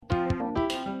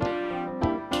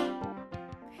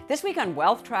This week on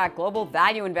Wealth Track, global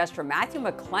value investor Matthew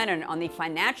McLennan on the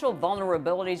financial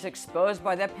vulnerabilities exposed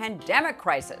by the pandemic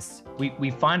crisis.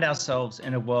 We find ourselves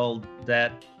in a world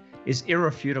that is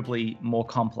irrefutably more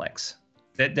complex.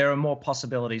 That there are more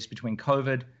possibilities between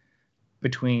COVID,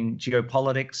 between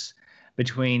geopolitics,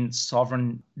 between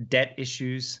sovereign debt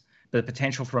issues, the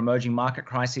potential for emerging market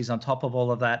crises on top of all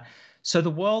of that. So the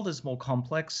world is more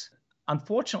complex.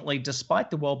 Unfortunately, despite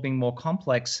the world being more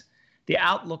complex, the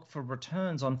outlook for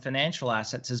returns on financial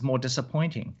assets is more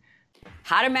disappointing.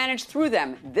 How to manage through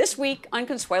them this week on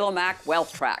Consuelo Mack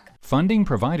Wealth Track. Funding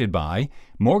provided by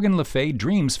Morgan Le Fay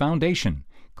Dreams Foundation,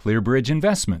 Clearbridge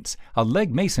Investments, a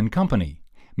Legg Mason company,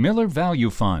 Miller Value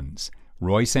Funds,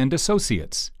 Royce and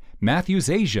Associates, Matthews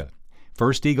Asia,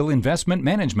 First Eagle Investment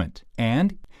Management,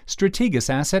 and Strategas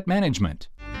Asset Management.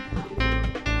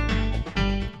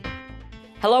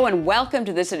 Hello and welcome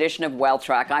to this edition of Wealth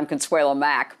Track. I'm Consuelo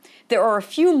Mack. There are a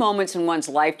few moments in one's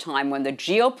lifetime when the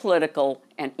geopolitical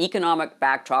and economic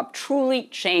backdrop truly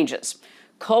changes.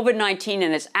 COVID-19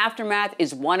 and its aftermath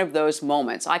is one of those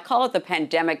moments. I call it the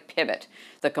pandemic pivot.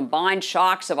 The combined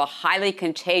shocks of a highly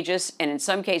contagious and in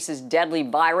some cases deadly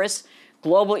virus,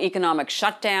 global economic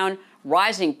shutdown,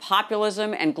 rising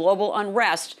populism, and global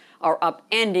unrest are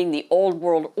upending the old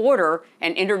world order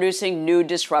and introducing new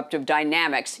disruptive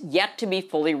dynamics yet to be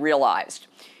fully realized.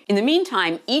 In the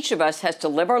meantime, each of us has to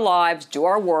live our lives, do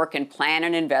our work, and plan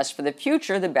and invest for the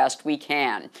future the best we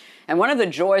can. And one of the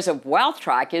joys of Wealth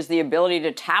Track is the ability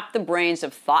to tap the brains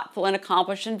of thoughtful and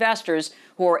accomplished investors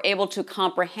who are able to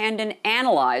comprehend and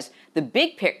analyze the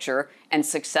big picture and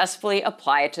successfully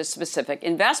apply it to specific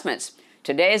investments.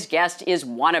 Today's guest is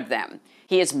one of them.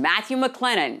 He is Matthew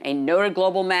McLennan, a noted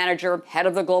global manager, head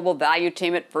of the global value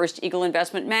team at First Eagle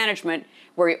Investment Management,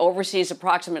 where he oversees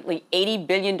approximately $80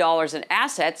 billion in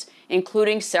assets,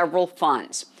 including several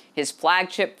funds. His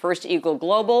flagship First Eagle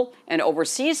Global, an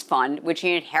overseas fund, which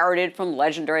he inherited from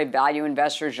legendary value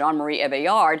investor Jean-Marie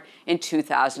Eveillard in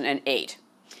 2008.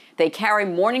 They carry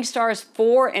Morningstar's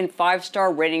 4- and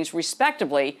 5-star ratings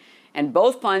respectively, and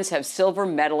both funds have silver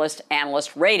medalist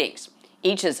analyst ratings.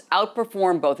 Each has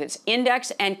outperformed both its index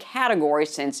and category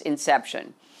since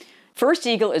inception. First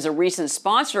Eagle is a recent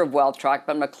sponsor of Wealth Track,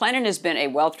 but McLennan has been a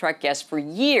Wealth Track guest for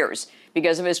years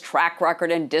because of his track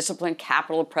record and disciplined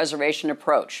capital preservation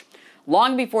approach.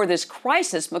 Long before this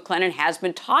crisis, McLennan has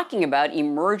been talking about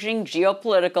emerging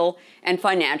geopolitical and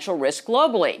financial risk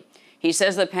globally. He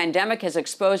says the pandemic has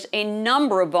exposed a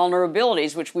number of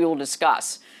vulnerabilities, which we will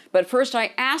discuss. But first,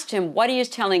 I asked him what he is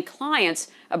telling clients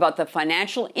about the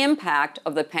financial impact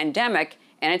of the pandemic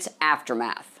and its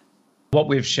aftermath. What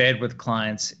we've shared with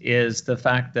clients is the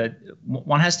fact that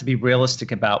one has to be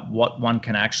realistic about what one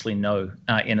can actually know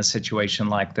in a situation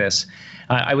like this.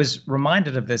 I was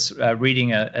reminded of this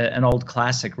reading an old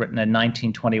classic written in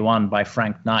 1921 by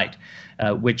Frank Knight,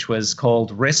 which was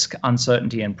called Risk,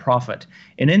 Uncertainty, and Profit.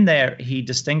 And in there, he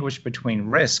distinguished between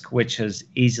risk, which is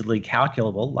easily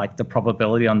calculable, like the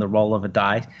probability on the roll of a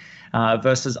die,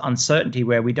 versus uncertainty,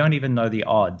 where we don't even know the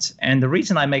odds. And the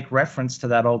reason I make reference to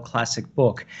that old classic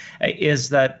book is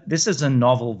that this is a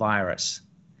novel virus.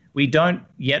 We don't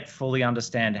yet fully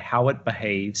understand how it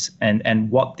behaves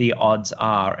and what the odds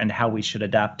are and how we should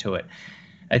adapt to it.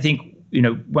 I think,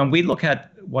 when we look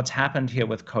at what's happened here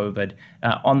with COVID,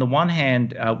 on the one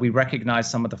hand, we recognize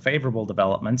some of the favorable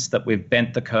developments that we've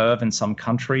bent the curve in some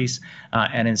countries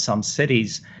and in some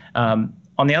cities.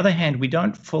 On the other hand, we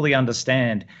don't fully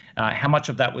understand how much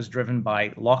of that was driven by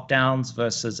lockdowns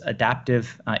versus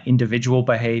adaptive individual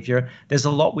behavior. There's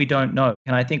a lot we don't know.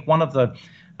 And I think one of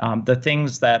the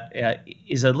things that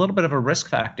is a little bit of a risk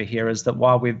factor here is that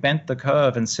while we've bent the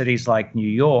curve in cities like New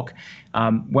York,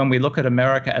 when we look at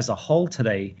America as a whole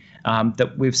today,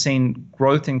 that we've seen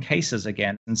growth in cases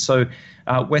again. And so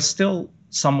we're still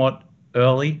somewhat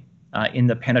early in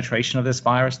the penetration of this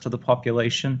virus to the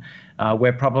population.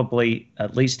 We're probably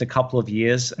at least a couple of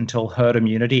years until herd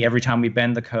immunity. Every time we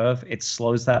bend the curve, it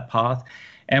slows that path.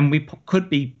 And we could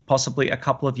be possibly a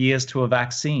couple of years to a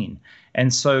vaccine.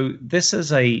 And so this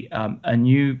is a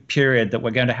new period that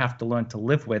we're going to have to learn to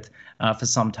live with for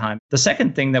some time. The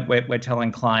second thing that we're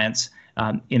telling clients,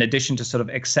 in addition to sort of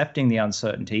accepting the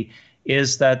uncertainty,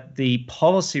 is that the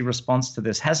policy response to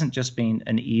this hasn't just been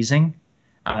an easing.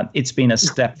 It's been a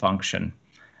step function.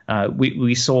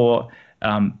 We saw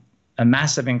a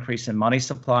massive increase in money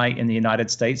supply in the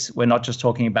United States. We're not just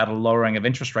talking about a lowering of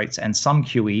interest rates and some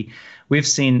QE. We've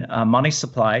seen money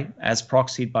supply, as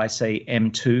proxied by, say,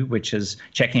 M2, which is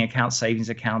checking accounts, savings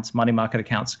accounts, money market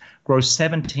accounts, grow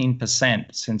 17%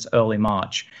 since early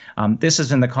March. This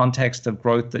is in the context of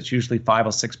growth that's usually 5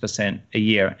 or 6% a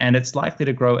year, and it's likely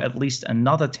to grow at least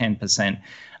another 10%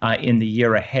 in the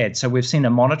year ahead. So we've seen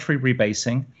a monetary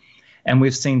rebasing, and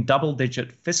we've seen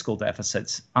double-digit fiscal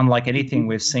deficits, unlike anything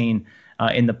we've seen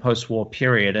in the post-war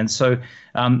period. And so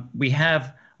we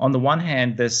have, on the one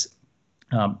hand, this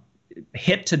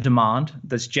hit to demand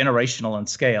that's generational in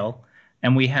scale,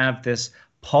 and we have this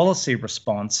policy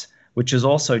response, which is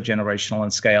also generational in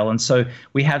scale. And so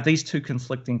we have these two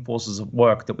conflicting forces of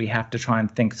work that we have to try and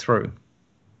think through.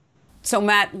 So,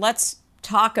 Matt, let's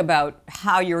talk about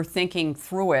how you're thinking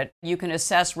through it. You can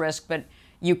assess risk, but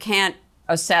you can't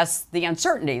assess the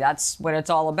uncertainty. That's what it's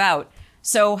all about.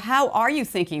 So how are you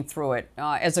thinking through it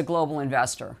as a global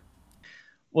investor?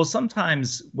 Well,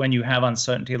 sometimes when you have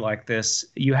uncertainty like this,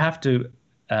 you have to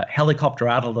helicopter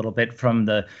out a little bit from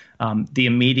the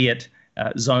immediate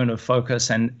zone of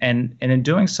focus. And in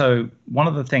doing so, one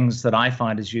of the things that I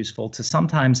find is useful to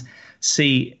sometimes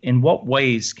see in what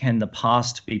ways can the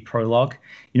past be prologue.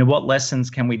 What lessons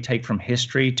can we take from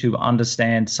history to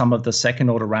understand some of the second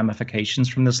order ramifications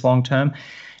from this long term?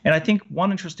 And I think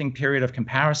one interesting period of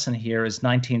comparison here is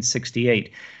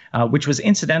 1968, which was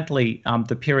incidentally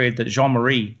the period that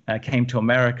Jean-Marie came to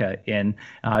America in.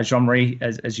 Jean-Marie,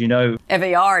 as you know,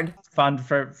 Eviard fund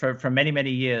for many,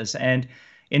 many years. And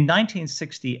in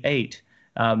 1968,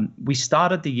 we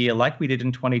started the year like we did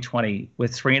in 2020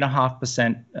 with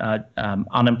 3.5%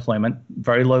 unemployment,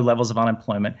 very low levels of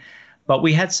unemployment. But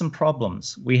we had some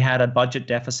problems. We had a budget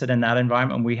deficit in that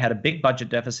environment. We had a big budget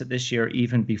deficit this year,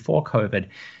 even before COVID.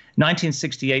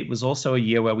 1968 was also a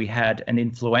year where we had an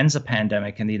influenza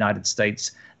pandemic in the United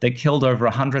States that killed over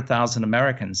 100,000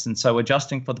 Americans. And so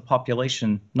adjusting for the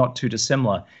population, not too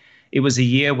dissimilar. It was a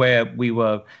year where we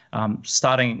were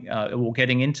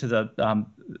getting into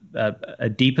a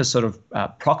deeper sort of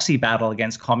proxy battle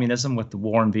against communism with the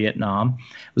war in Vietnam.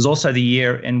 It was also the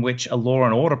year in which a law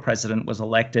and order president was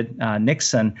elected,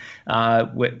 Nixon,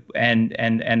 and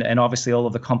obviously all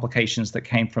of the complications that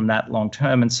came from that long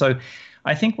term. And so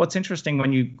I think what's interesting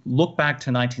when you look back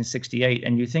to 1968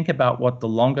 and you think about what the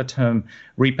longer term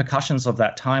repercussions of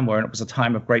that time were, and it was a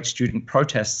time of great student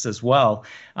protests as well,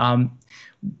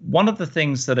 one of the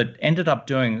things that it ended up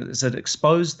doing is it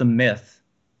exposed the myth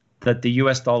that the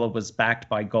US dollar was backed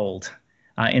by gold.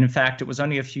 In fact, it was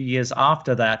only a few years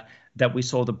after that we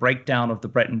saw the breakdown of the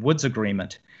Bretton Woods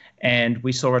Agreement, and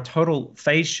we saw a total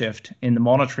phase shift in the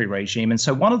monetary regime. And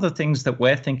so one of the things that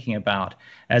we're thinking about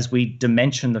as we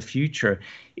dimension the future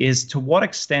is to what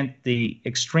extent the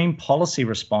extreme policy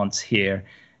response here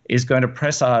is going to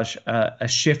presage a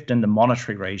shift in the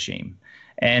monetary regime.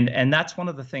 And that's one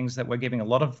of the things that we're giving a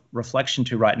lot of reflection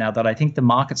to right now that I think the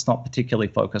market's not particularly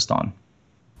focused on.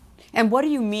 And what do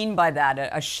you mean by that,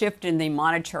 a shift in the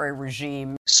monetary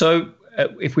regime? So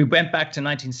if we went back to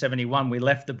 1971, we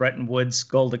left the Bretton Woods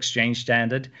gold exchange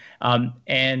standard.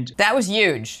 And that was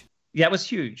huge. Yeah, it was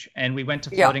huge. And we went to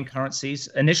floating currencies.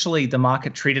 Initially, the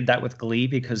market treated that with glee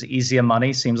because easier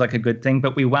money seems like a good thing,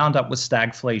 but we wound up with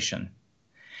stagflation.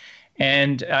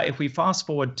 And if we fast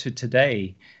forward to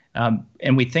today,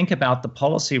 and we think about the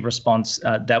policy response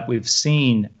that we've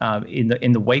seen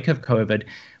in the wake of COVID,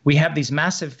 we have these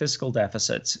massive fiscal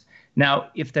deficits. Now,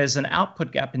 if there's an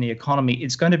output gap in the economy,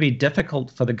 it's going to be difficult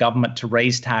for the government to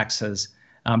raise taxes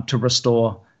to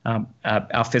restore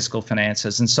our fiscal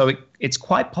finances. And so it's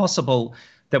quite possible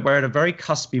that we're at a very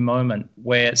cuspy moment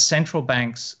where central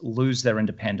banks lose their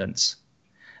independence,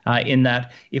 in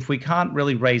that if we can't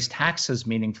really raise taxes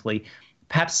meaningfully,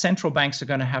 perhaps central banks are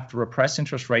going to have to repress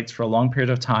interest rates for a long period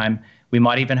of time. We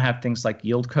might even have things like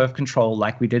yield curve control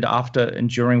like we did after and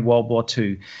during World War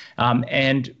II,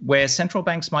 and where central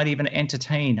banks might even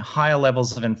entertain higher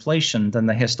levels of inflation than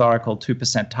the historical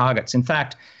 2% targets. In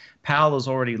fact, Powell has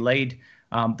already laid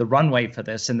the runway for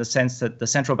this in the sense that the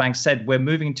central bank said we're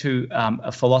moving to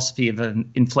a philosophy of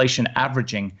inflation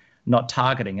averaging, not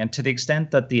targeting. And to the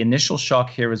extent that the initial shock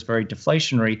here is very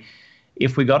deflationary,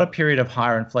 if we got a period of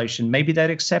higher inflation, maybe they'd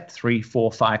accept 3,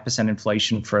 4, 5%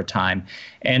 inflation for a time.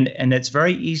 And it's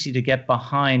very easy to get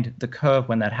behind the curve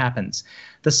when that happens.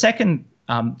 The second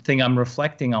thing I'm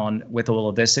reflecting on with all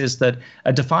of this is that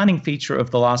a defining feature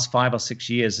of the last 5 or 6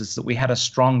 years is that we had a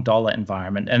strong dollar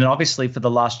environment. And obviously for the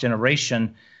last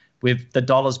generation, with the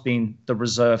dollar's been the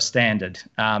reserve standard.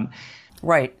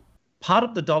 Right. Part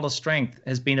of the dollar strength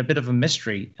has been a bit of a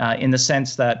mystery in the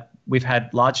sense that we've had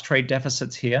large trade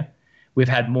deficits here. We've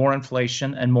had more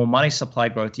inflation and more money supply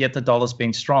growth, yet the dollar's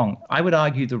been strong. I would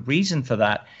argue the reason for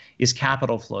that is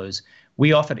capital flows.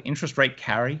 We offered interest rate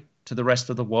carry to the rest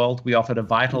of the world. We offered a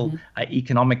vital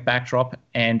economic backdrop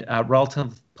and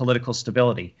relative political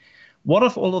stability. What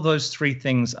if all of those three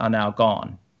things are now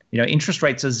gone? Interest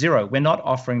rates are zero. We're not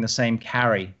offering the same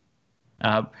carry.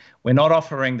 We're not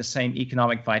offering the same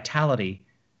economic vitality.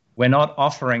 We're not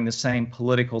offering the same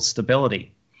political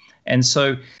stability. And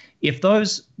so if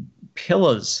those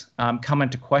pillars come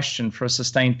into question for a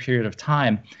sustained period of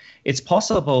time, it's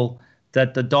possible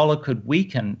that the dollar could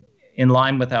weaken in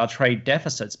line with our trade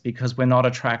deficits because we're not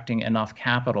attracting enough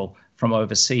capital from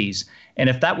overseas. And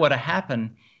if that were to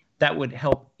happen, that would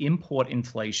help import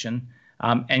inflation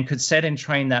and could set in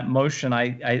train that motion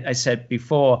I said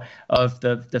before of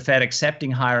the Fed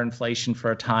accepting higher inflation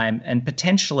for a time and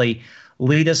potentially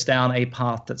lead us down a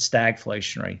path that's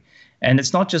stagflationary. And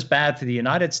it's not just bad for the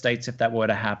United States if that were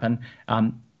to happen.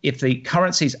 If the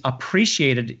currencies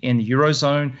appreciated in the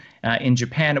Eurozone, in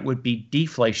Japan, it would be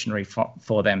deflationary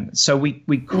for them. So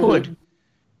we could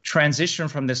transition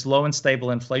from this low and stable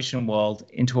inflation world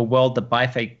into a world that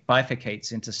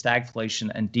bifurcates into stagflation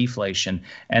and deflation.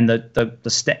 And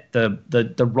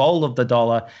the role of the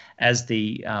dollar as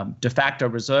the de facto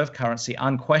reserve currency,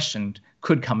 unquestioned,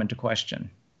 could come into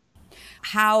question.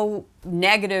 How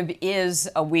negative is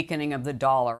a weakening of the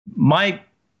dollar? My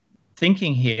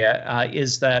thinking here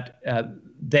is that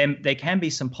there can be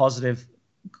some positive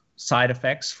side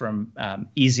effects from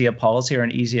easier policy or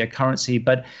an easier currency,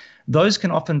 but those can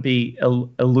often be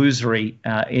illusory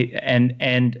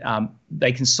and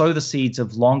they can sow the seeds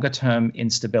of longer-term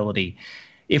instability.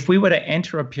 If we were to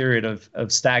enter a period of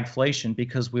stagflation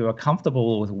because we were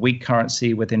comfortable with weak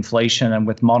currency, with inflation, and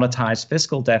with monetized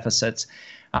fiscal deficits,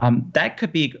 that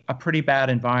could be a pretty bad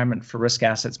environment for risk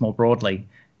assets more broadly.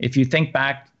 If you think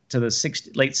back to the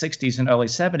late 60s and early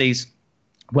 70s,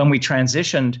 when we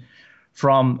transitioned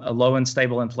from a low and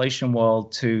stable inflation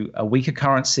world to a weaker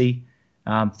currency,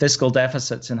 fiscal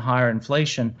deficits, and higher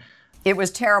inflation. It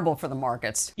was terrible for the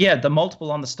markets. Yeah, the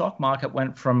multiple on the stock market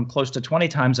went from close to 20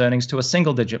 times earnings to a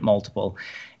single-digit multiple.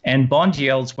 And bond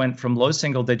yields went from low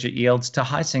single-digit yields to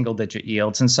high single-digit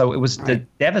yields. And so it was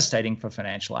devastating for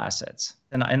financial assets.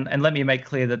 And let me make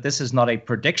clear that this is not a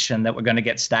prediction that we're going to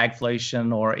get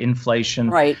stagflation or inflation.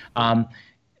 Right.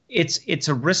 It's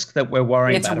a risk that we're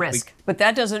worrying about. It's a risk. But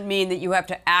that doesn't mean that you have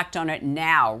to act on it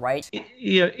now, right?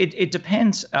 It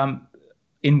depends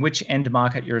in which end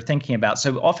market you're thinking about.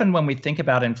 So often when we think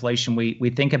about inflation, we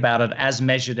think about it as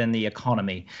measured in the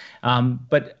economy.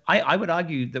 But I would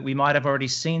argue that we might have already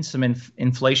seen some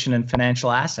inflation in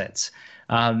financial assets.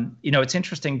 It's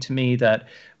interesting to me that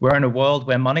we're in a world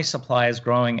where money supply is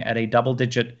growing at a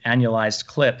double-digit annualized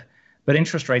clip, but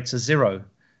interest rates are zero.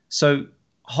 So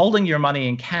holding your money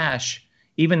in cash,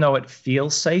 even though it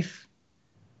feels safe,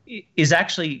 is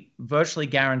actually virtually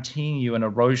guaranteeing you an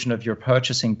erosion of your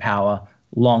purchasing power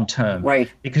long term, right?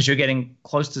 Because you're getting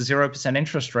close to 0%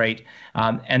 interest rate,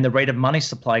 and the rate of money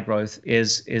supply growth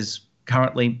is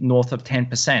currently north of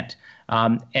 10%,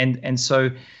 and so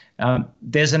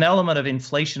there's an element of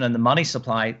inflation in the money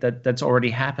supply that's already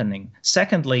happening.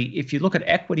 Secondly, if you look at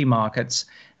equity markets,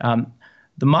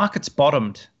 the markets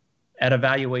bottomed at a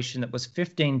valuation that was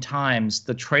 15 times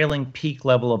the trailing peak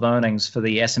level of earnings for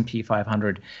the S&P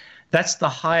 500. That's the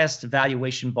highest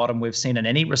valuation bottom we've seen in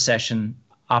any recession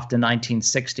after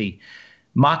 1960.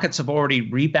 Markets have already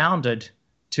rebounded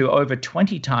to over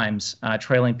 20 times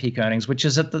trailing peak earnings, which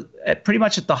is pretty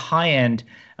much at the high end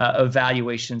of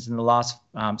valuations in the last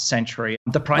century.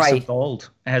 The price of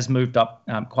gold has moved up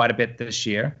quite a bit this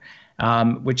year,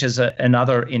 which is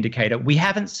another indicator. We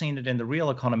haven't seen it in the real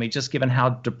economy, just given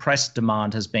how depressed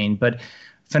demand has been. But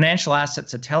financial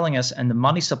assets are telling us, and the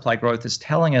money supply growth is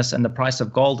telling us, and the price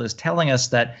of gold is telling us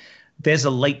that there's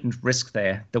a latent risk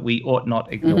there that we ought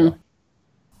not ignore.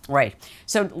 Right.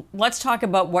 So let's talk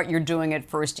about what you're doing at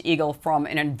First Eagle from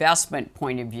an investment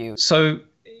point of view. So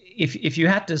if you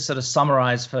had to sort of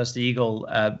summarize First Eagle,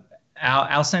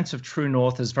 our sense of true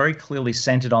north is very clearly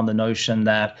centered on the notion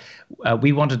that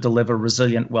we want to deliver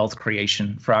resilient wealth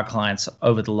creation for our clients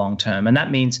over the long term. And that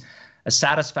means a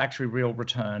satisfactory real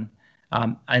return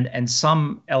and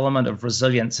some element of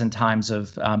resilience in times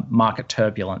of market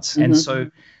turbulence. And so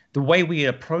the way we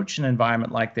approach an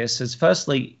environment like this is,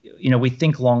 firstly, we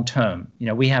think long term.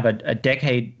 We have a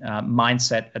decade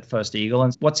mindset at First Eagle,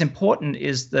 and what's important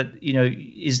is that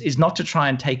is not to try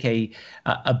and take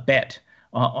a bet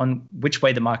on which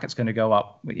way the market's going to go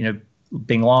up.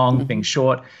 Being long, being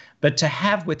short, but to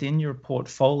have within your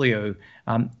portfolio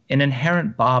an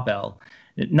inherent barbell.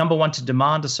 number one, to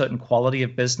demand a certain quality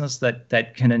of business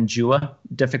that can endure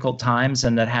difficult times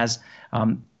and that has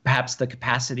perhaps the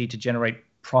capacity to generate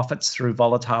profits through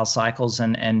volatile cycles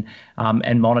and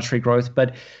monetary growth,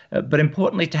 but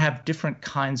importantly to have different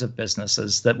kinds of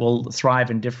businesses that will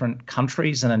thrive in different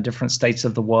countries and in different states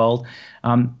of the world.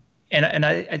 And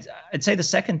I'd say the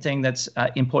second thing that's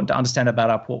important to understand about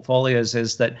our portfolios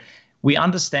is that we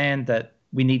understand that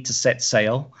we need to set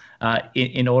sail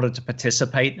in order to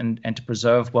participate and to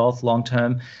preserve wealth long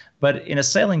term. But in a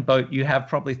sailing boat, you have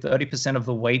probably 30% of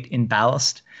the weight in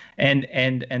ballast, and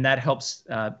that helps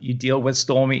you deal with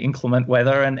stormy, inclement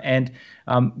weather. And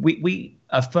we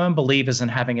are firm believers in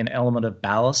having an element of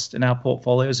ballast in our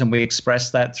portfolios, and we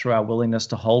express that through our willingness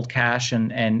to hold cash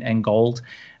and gold.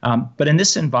 But in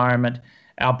this environment,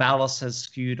 our ballast has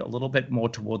skewed a little bit more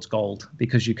towards gold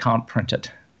because you can't print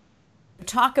it.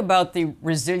 Talk about the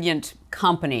resilient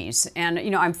companies. And,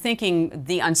 I'm thinking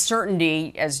the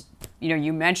uncertainty, as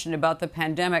you mentioned about the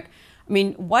pandemic. I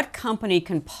mean, what company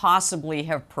can possibly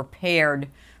have prepared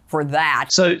for that?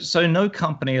 So no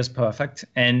company is perfect,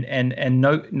 and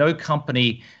no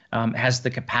company has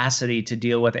the capacity to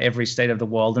deal with every state of the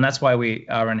world. And that's why we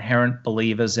are inherent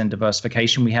believers in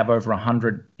diversification. We have over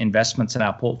 100 investments in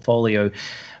our portfolio,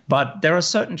 but there are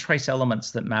certain trace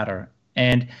elements that matter.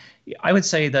 And I would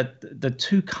say that the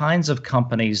two kinds of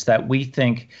companies that we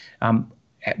think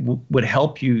would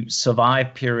help you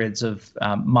survive periods of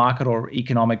market or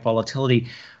economic volatility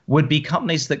would be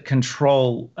companies that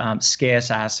control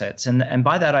scarce assets. And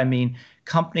by that, I mean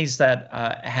companies that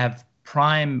have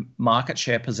prime market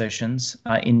share positions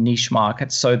in niche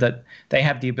markets so that they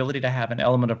have the ability to have an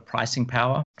element of pricing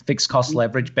power, fixed cost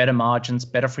leverage, better margins,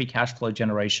 better free cash flow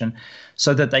generation,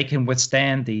 so that they can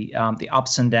withstand the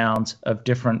ups and downs of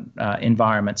different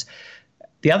environments.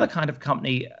 The other kind of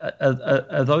company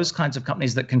are those kinds of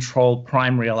companies that control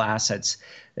prime real assets.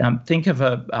 Think of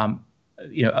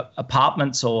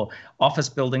apartments or office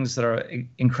buildings that are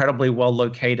incredibly well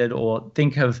located, or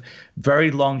think of very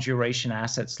long duration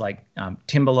assets like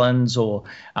timberlands or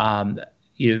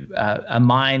a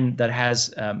mine that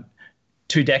has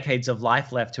 2 decades of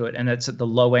life left to it, and it's at the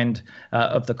low end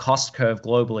of the cost curve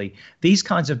globally. These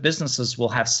kinds of businesses will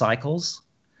have cycles,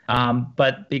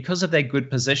 but because of their good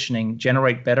positioning,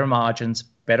 generate better margins,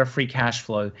 better free cash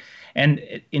flow. And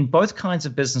in both kinds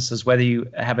of businesses, whether you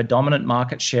have a dominant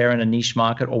market share in a niche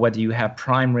market or whether you have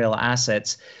prime real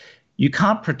assets, you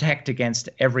can't protect against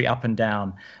every up and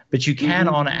down, but you can,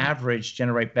 on average,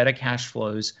 generate better cash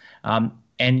flows,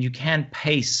 and you can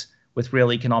pace with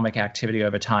real economic activity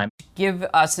over time. Give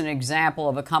us an example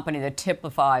of a company that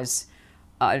typifies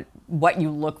what you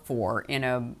look for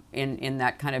in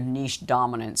that kind of niche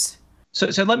dominance.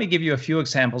 So let me give you a few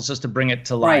examples just to bring it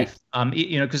to life. Right.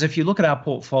 Because if you look at our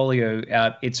portfolio,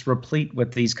 it's replete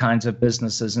with these kinds of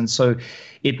businesses. And so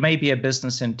it may be a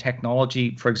business in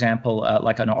technology, for example,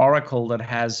 like an Oracle that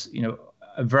has,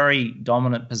 a very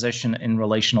dominant position in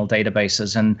relational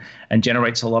databases and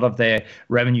generates a lot of their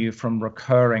revenue from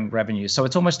recurring revenue. So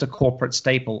it's almost a corporate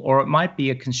staple. Or it might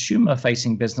be a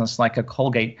consumer-facing business like a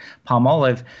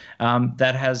Colgate-Palmolive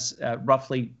that has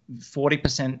roughly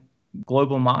 40%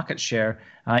 global market share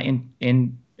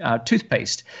in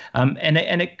toothpaste, and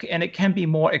it can be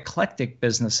more eclectic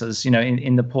businesses,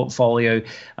 in the portfolio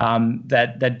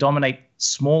that dominate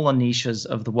smaller niches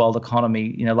of the world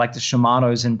economy, like the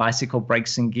Shimano's in bicycle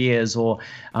brakes and gears, or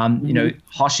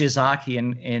Hoshizaki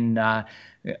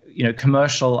in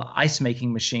commercial ice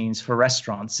making machines for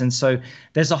restaurants. And so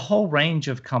there's a whole range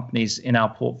of companies in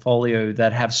our portfolio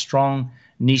that have strong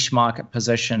niche market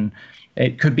position.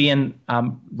 It could be in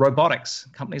robotics,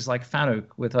 companies like Fanuc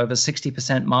with over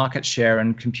 60% market share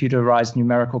in computerized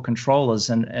numerical controllers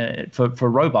and for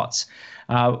robots.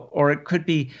 Or it could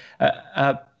be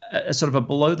a sort of a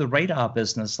below the radar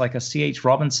business like a C.H.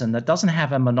 Robinson that doesn't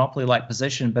have a monopoly-like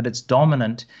position, but it's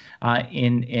dominant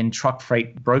in truck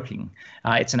freight broking.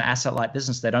 It's an asset-light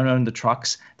business. They don't own the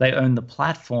trucks. They own the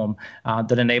platform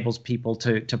that enables people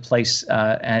to place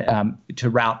to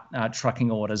route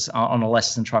trucking orders on a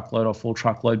less than truckload or full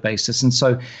truckload basis. And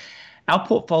so our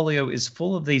portfolio is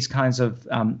full of these kinds of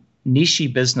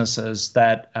niche businesses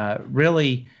that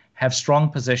really have strong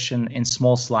position in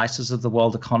small slices of the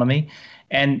world economy.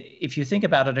 And if you think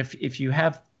about it, if you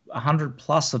have 100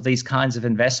 plus of these kinds of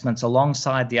investments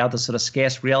alongside the other sort of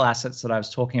scarce real assets that I was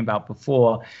talking about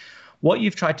before, what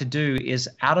you've tried to do is,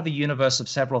 out of a universe of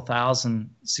several thousand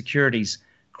securities,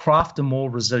 craft a more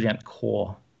resilient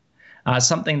core,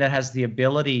 something that has the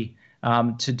ability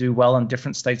to do well in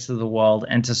different states of the world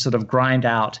and to sort of grind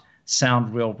out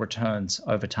sound real returns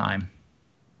over time.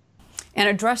 And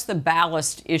address the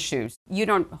ballast issues. You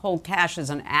don't hold cash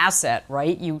as an asset,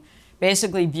 right? You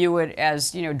basically view it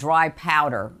as, dry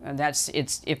powder. And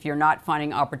it's if you're not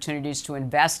finding opportunities to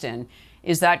invest in.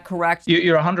 Is that correct?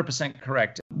 You're 100%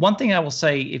 correct. One thing I will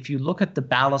say, if you look at the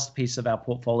ballast piece of our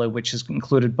portfolio, which has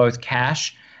included both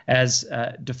cash as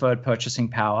deferred purchasing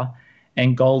power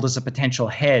and gold as a potential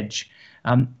hedge,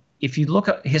 if you look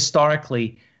at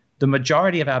historically, the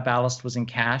majority of our ballast was in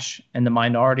cash and the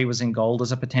minority was in gold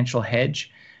as a potential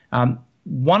hedge.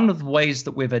 One of the ways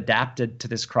that we've adapted to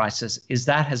this crisis is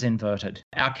that has inverted.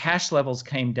 Our cash levels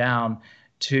came down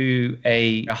to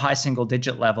a high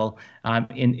single-digit level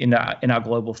in our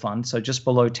global fund, so just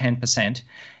below 10%.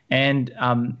 And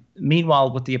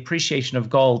meanwhile, with the appreciation of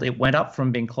gold, it went up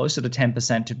from being closer to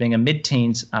 10% to being a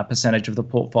mid-teens percentage of the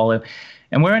portfolio.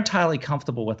 And we're entirely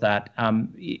comfortable with that.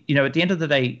 At the end of the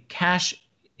day, cash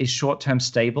is short-term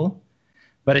stable,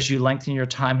 but as you lengthen your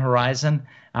time horizon,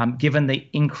 given the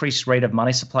increased rate of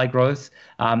money supply growth,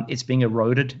 it's being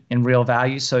eroded in real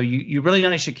value. So you really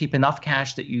only should keep enough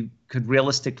cash that you could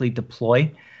realistically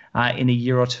deploy in a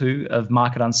year or two of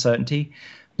market uncertainty.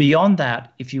 Beyond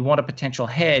that, if you want a potential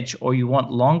hedge or you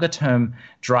want longer-term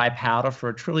dry powder for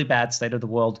a truly bad state of the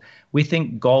world, we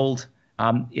think gold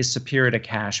is superior to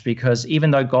cash, because even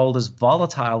though gold is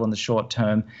volatile in the short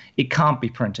term, it can't be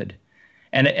printed.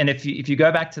 And if you go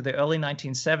back to the early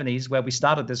 1970s, where we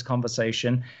started this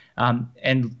conversation,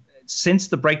 and since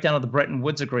the breakdown of the Bretton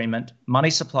Woods Agreement, money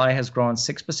supply has grown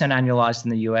 6% annualized in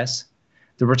the US.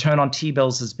 The return on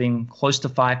T-bills has been close to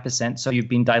 5%, so you've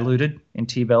been diluted in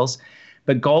T-bills.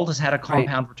 But gold has had a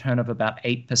compound return of about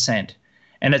 8%.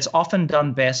 And it's often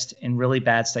done best in really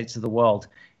bad states of the world.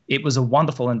 It was a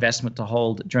wonderful investment to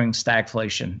hold during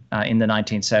stagflation in the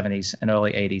 1970s and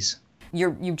early 80s.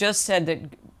 You've just said that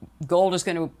gold is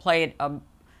going to play a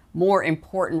more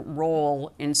important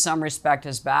role in some respect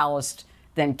as ballast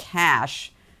than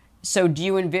cash. So do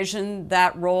you envision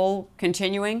that role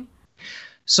continuing?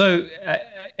 So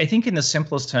I think in the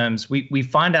simplest terms, we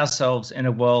find ourselves in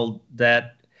a world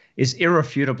that is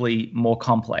irrefutably more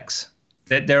complex.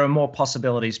 That there are more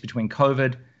possibilities between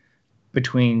COVID,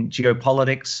 between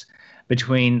geopolitics,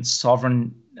 between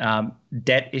sovereign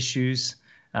debt issues,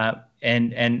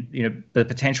 and the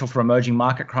potential for emerging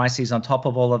market crises on top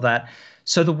of all of that.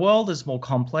 So the world is more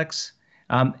complex.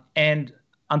 And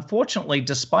unfortunately,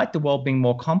 despite the world being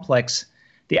more complex,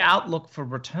 the outlook for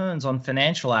returns on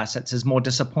financial assets is more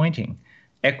disappointing.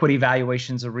 Equity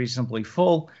valuations are reasonably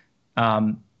full.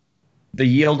 The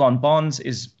yield on bonds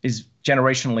is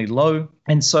generationally low.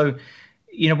 And so,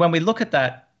 when we look at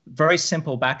that very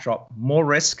simple backdrop, more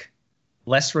risk,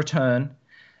 less return,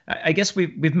 I guess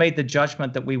we've made the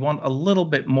judgment that we want a little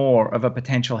bit more of a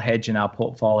potential hedge in our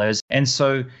portfolios. And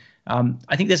so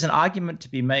I think there's an argument to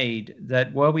be made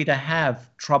that were we to have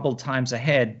troubled times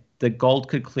ahead, that gold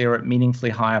could clear at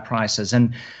meaningfully higher prices.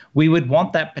 And we would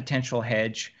want that potential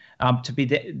hedge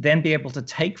to then be able to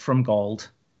take from gold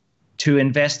to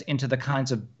invest into the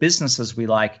kinds of businesses we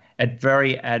like at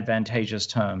very advantageous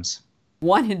terms.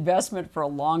 One investment for a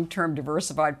long-term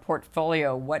diversified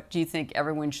portfolio, what do you think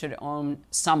everyone should own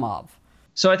some of?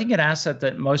 So I think an asset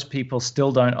that most people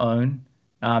still don't own,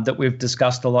 that we've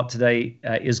discussed a lot today,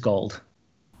 is gold.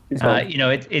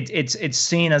 It's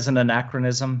seen as an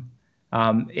anachronism.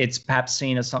 It's perhaps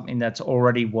seen as something that's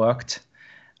already worked.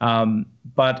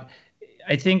 But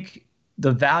I think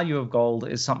the value of gold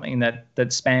is something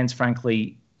that spans,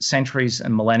 frankly, centuries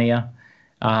and millennia.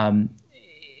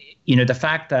 The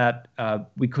fact that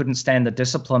we couldn't stand the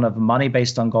discipline of money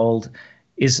based on gold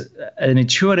is an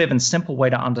intuitive and simple way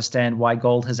to understand why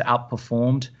gold has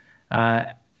outperformed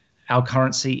our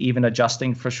currency, even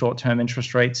adjusting for short-term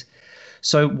interest rates.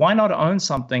 So why not own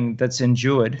something that's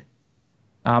endured,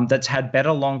 that's had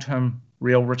better long-term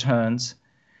real returns,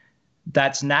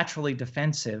 that's naturally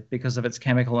defensive because of its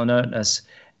chemical inertness,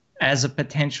 as a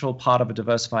potential part of a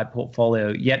diversified portfolio?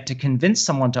 Yet to convince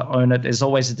someone to own it is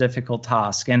always a difficult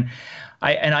task. And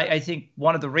I think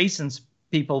one of the reasons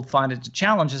people find it a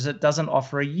challenge is it doesn't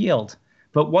offer a yield.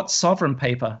 But what sovereign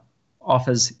paper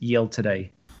offers yield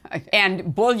today?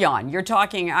 And bullion. You're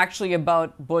talking actually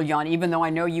about bullion, even though I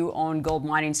know you own gold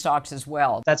mining stocks as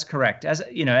well. That's correct.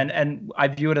 And I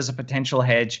view it as a potential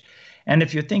hedge. And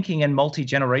if you're thinking in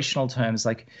multi-generational terms,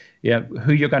 like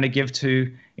who you're going to give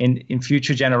to in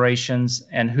future generations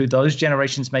and who those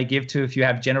generations may give to if you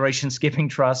have generation-skipping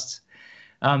trusts,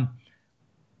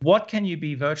 what can you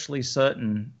be virtually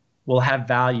certain will have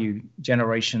value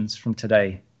generations from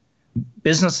today?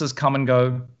 Businesses come and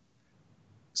go.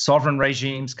 Sovereign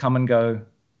regimes come and go.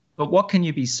 But what can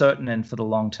you be certain in for the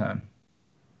long term?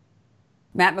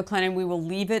 Matt McLennan, we will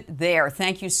leave it there.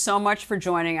 Thank you so much for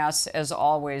joining us, as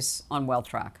always, on Wealth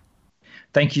Track.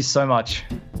 Thank you so much.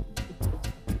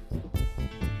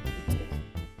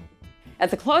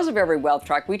 At the close of every Wealth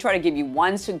Track, we try to give you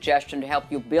one suggestion to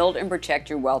help you build and protect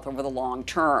your wealth over the long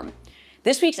term.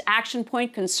 This week's action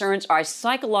point concerns our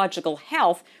psychological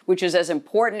health, which is as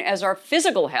important as our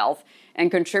physical health and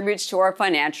contributes to our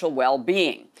financial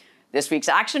well-being. This week's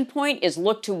action point is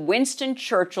look to Winston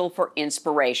Churchill for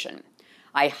inspiration.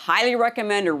 I highly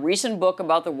recommend a recent book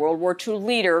about the World War II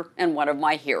leader and one of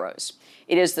my heroes.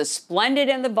 It is The Splendid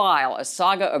and the Vile, a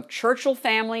saga of Churchill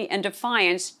family and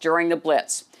defiance during the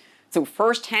Blitz. Through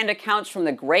first-hand accounts from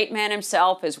the great man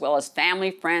himself, as well as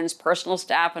family, friends, personal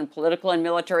staff, and political and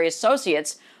military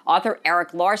associates, author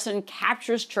Erik Larson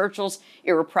captures Churchill's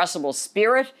irrepressible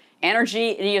spirit,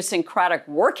 energy, idiosyncratic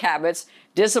work habits,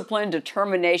 discipline,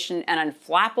 determination, and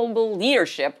unflappable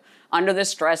leadership under the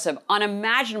stress of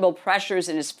unimaginable pressures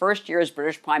in his first year as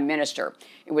British Prime Minister.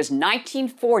 It was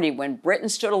 1940 when Britain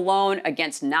stood alone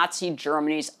against Nazi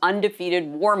Germany's undefeated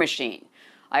war machine.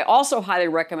 I also highly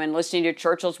recommend listening to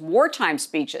Churchill's wartime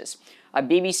speeches. A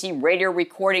BBC radio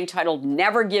recording titled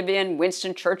Never Give In,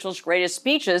 Winston Churchill's Greatest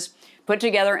Speeches, put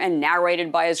together and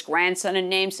narrated by his grandson and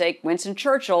namesake, Winston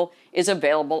Churchill, is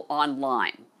available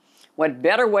online. What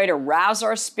better way to rouse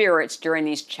our spirits during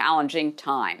these challenging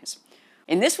times?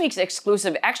 In this week's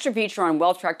exclusive extra feature on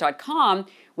WealthTrack.com,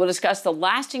 we'll discuss the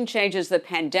lasting changes the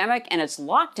pandemic and its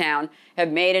lockdown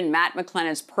have made in Matt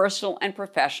McLennan's personal and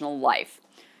professional life.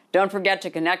 Don't forget to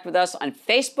connect with us on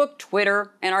Facebook,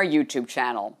 Twitter, and our YouTube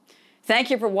channel.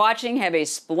 Thank you for watching. Have a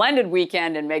splendid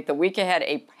weekend and make the week ahead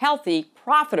a healthy,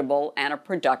 profitable, and a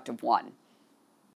productive one.